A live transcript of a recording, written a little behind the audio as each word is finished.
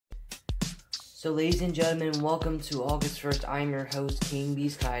So ladies and gentlemen, welcome to August 1st. I am your host, King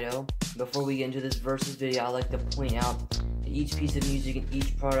Beast Kaido. Before we get into this versus video, I'd like to point out that each piece of music and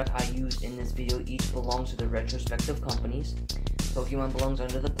each product I used in this video each belongs to the retrospective companies. Pokemon belongs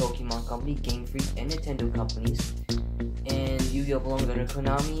under the Pokemon Company, Gamefreak, and Nintendo companies. And Yugioh belongs under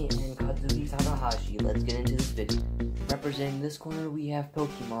Konami and Katzuki Takahashi. Let's get into this video. Representing this corner, we have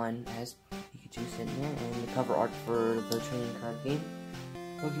Pokemon as Pikachu sitting there, and the cover art for the trading card game.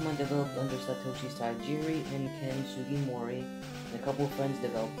 Pokemon developed under Satoshi Tajiri and Ken Sugimori, and a couple of friends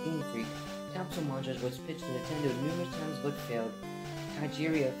developed Gamefreak. Capsule Monsters was pitched to Nintendo numerous times but failed.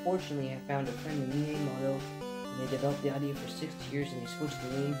 Tajiri unfortunately had found a friend in Miyamoto, and they developed the idea for 6 years, and they switched the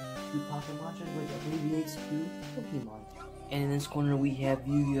name to Pocket Monsters, which abbreviates to Pokemon. And in this corner we have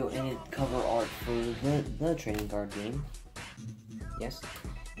Yugioh and its cover art for the trading card game. Yes.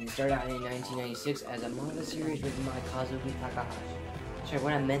 And it started out in 1996 as a manga series written by Katsuki Takahashi. Sorry,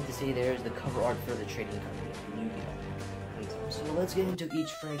 what I meant to say there is the cover art for the trading card game, Yugioh. So let's get into each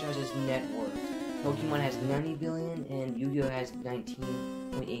franchise's net worth. Pokemon has 90 billion and Yugioh has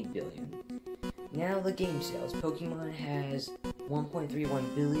 19.8 billion. Now the game sales. Pokemon has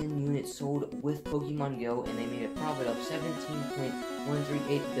 1.31 billion units sold with Pokemon Go, and they made a profit of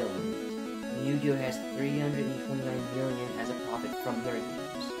 17.138 billion. And Yugioh has 329 million as a profit from their games.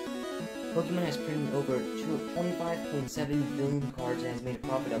 Pokemon has printed over 25.7 billion cards and has made a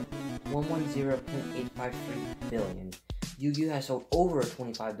profit of 110.853 billion. Yu-Gi-Oh has sold over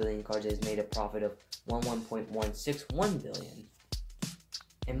 25 billion cards and has made a profit of 11.161 billion.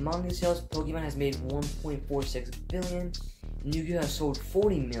 In manga sales, Pokemon has made 1.46 billion, and Yu-Gi-Oh has sold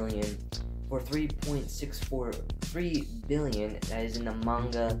 40 million for 3.643 billion. That is in the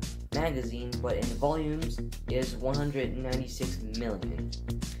manga magazine, but in volumes is 196 million.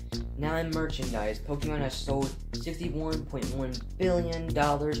 Now in merchandise, Pokemon has sold $61.1 billion,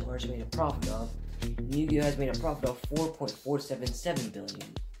 or has made a profit of, and Yu-Gi-Oh has made a profit of 4.477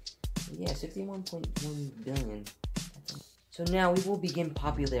 billion. Yeah, 61.1 billion. So now we will begin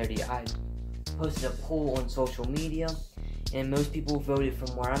popularity. I posted a poll on social media, and most people voted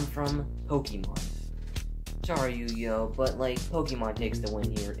from where I'm from, Pokemon. Sorry, Yu-Gi-Oh, but like, Pokemon takes the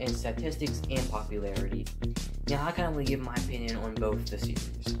win here in statistics and popularity. Now I kind of want to give my opinion on both the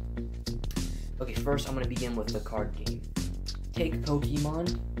series. Okay, first I'm going to begin with the card game. Take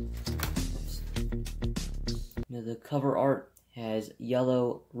Pokemon. Now the cover art has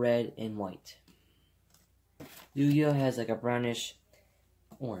yellow, red, and white. Yu-Gi-Oh has like a brownish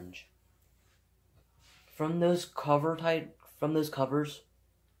orange. From those covers,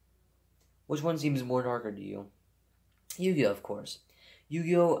 which one seems more darker to you? Yu-Gi-Oh, of course.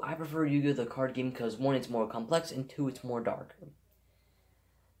 Yu-Gi-Oh, I prefer Yu-Gi-Oh the card game because 1, it's more complex, and 2, it's more darker.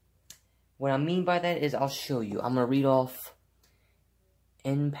 What I mean by that is I'll show you. I'm going to read off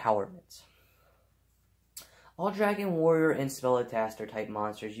empowerments. All Dragon, Warrior, and Spellcaster type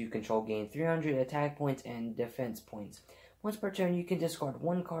monsters you control gain 300 attack points and defense points. Once per turn, you can discard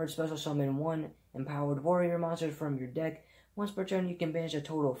 1 card, special summon 1 empowered warrior monsters from your deck. Once per turn, you can banish a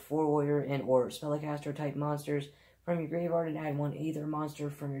total of 4 warrior and or Spellcaster type monsters from your graveyard and add 1 Aether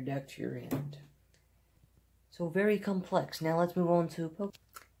monster from your deck to your hand. So very complex. Now let's move on to Pokemon.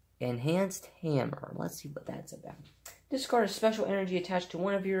 Enhanced Hammer. Let's see what that's about. Discard a special energy attached to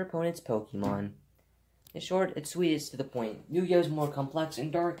one of your opponent's Pokemon. In short, it's sweet, it's to the point. Yu-Gi-Oh's more complex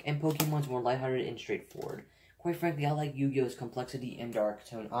and dark, and Pokemon's more lighthearted and straightforward. Quite frankly, I like Yu-Gi-Oh's complexity and dark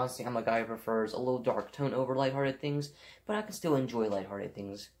tone. Honestly, I'm a guy who prefers a little dark tone over lighthearted things, but I can still enjoy lighthearted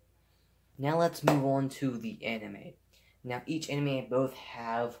things. Now let's move on to the anime. Now, each anime both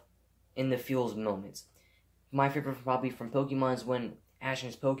have in the feels moments. My favorite probably from Pokemon is when Ash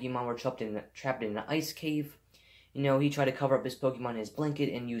and his Pokemon were trapped in an ice cave. You know, he tried to cover up his Pokemon in his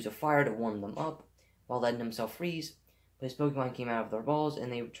blanket and use a fire to warm them up while letting himself freeze. But his Pokemon came out of their balls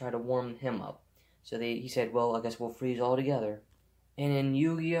and they tried to warm him up. So he said, well, I guess we'll freeze all together. And in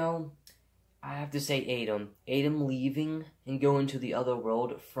Yu-Gi-Oh, I have to say Adam. Adam leaving and going to the other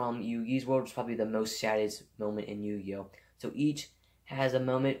world from Yugi's world is probably the most saddest moment in Yu-Gi-Oh. So each has a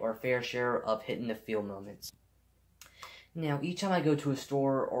moment or fair share of hitting the feel moments. Now, each time I go to a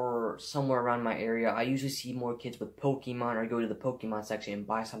store or somewhere around my area, I usually see more kids with Pokemon, or go to the Pokemon section and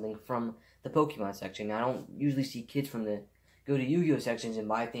buy something from the Pokemon section. Now, I don't usually see kids go to Yu-Gi-Oh sections and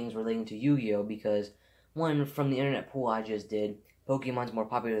buy things relating to Yu-Gi-Oh because, one, from the internet poll I just did, Pokemon's more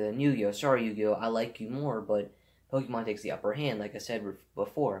popular than Yu-Gi-Oh. Sorry, Yu-Gi-Oh, I like you more, but Pokemon takes the upper hand, like I said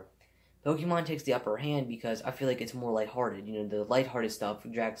before. Pokemon takes the upper hand because I feel like it's more lighthearted. You know, the lighthearted stuff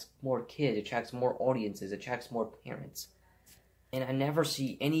attracts more kids, attracts more audiences, attracts more parents. And I never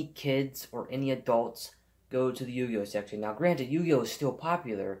see any kids or any adults go to the Yu-Gi-Oh section. Now, granted, Yu-Gi-Oh is still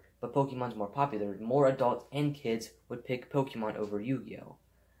popular, but Pokemon's more popular. More adults and kids would pick Pokemon over Yu-Gi-Oh.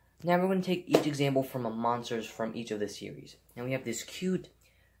 Now, we're going to take each example from monsters from each of the series. And we have this cute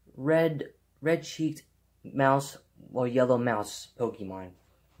red-cheeked mouse or yellow mouse Pokemon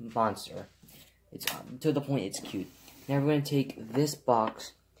monster. It's to the point, it's cute. Now, we're going to take this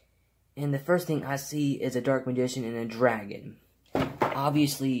box, and the first thing I see is a Dark Magician and a dragon.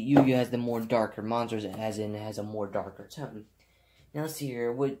 Obviously, Yu-Gi-Oh has the more darker monsters, as in it has a more darker tone. Now, let's see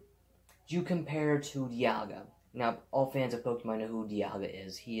here. Would you compare to Dialga? Now, all fans of Pokemon know who Dialga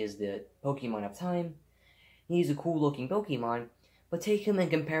is. He is the Pokemon of time. He's a cool-looking Pokemon, but take him and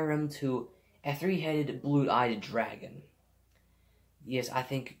compare him to a three-headed, blue-eyed dragon. Yes, I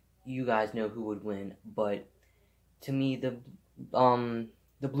think you guys know who would win, but to me, the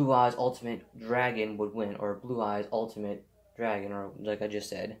Blue Eyes Ultimate Dragon would win, or Blue Eyes Ultimate Dragon, or like I just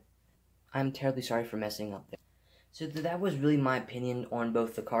said. I'm terribly sorry for messing up there. So that was really my opinion on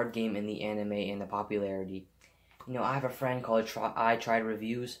both the card game and the anime and the popularity. You know, I have a friend called I Tried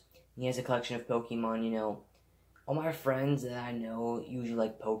Reviews. He has a collection of Pokemon, you know. All my friends that I know usually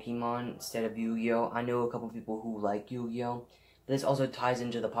like Pokemon instead of Yu-Gi-Oh! I know a couple people who like Yu-Gi-Oh! But this also ties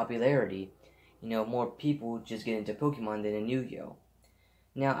into the popularity. You know, more people just get into Pokemon than in Yu-Gi-Oh!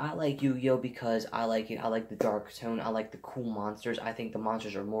 Now, I like Yu-Gi-Oh! Because I like it. I like the dark tone. I like the cool monsters. I think the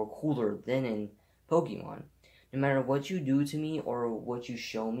monsters are more cooler than in Pokemon. No matter what you do to me or what you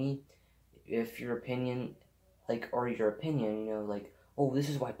show me, if your opinion, you know, like, oh, this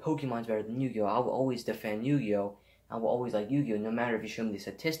is why Pokemon's better than Yu-Gi-Oh! I will always defend Yu-Gi-Oh! I will always like Yu-Gi-Oh! No matter if you show me the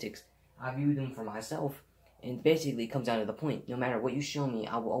statistics. I view them for myself. And basically, it comes down to the point. No matter what you show me,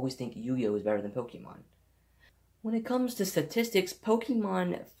 I will always think Yu-Gi-Oh! Is better than Pokemon. When it comes to statistics,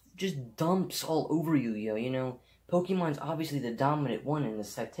 Pokemon just dumps all over Yu-Gi-Oh! You know, Pokemon's obviously the dominant one in the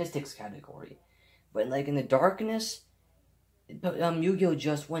statistics category. But, like, in the darkness, Yu-Gi-Oh!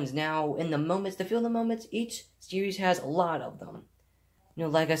 Just wins. Now, in the moments, to feel the moments, each series has a lot of them. You know,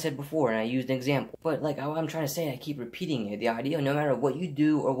 like I said before, and I used an example. But, like, I'm trying to say, I keep repeating it. The idea, no matter what you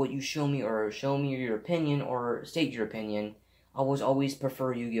do or what you show me your opinion or state your opinion, I will always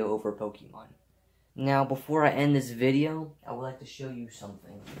prefer Yu-Gi-Oh! Over Pokemon. Now, before I end this video, I would like to show you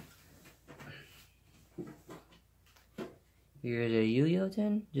something. Here's a Yu-Gi-Oh!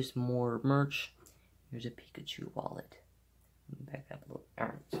 tin, just more merch. Here's a Pikachu wallet. Back up a little.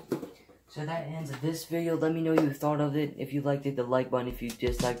 Alright. So that ends this video. Let me know what you thought of it. If you liked it, the like button. If you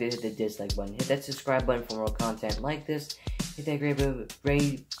disliked it, hit the dislike button. Hit that subscribe button for more content like this. Hit that gray bell.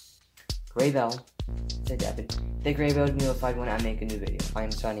 Hit that gray bell to be notified when I make a new video. I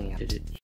am signing out.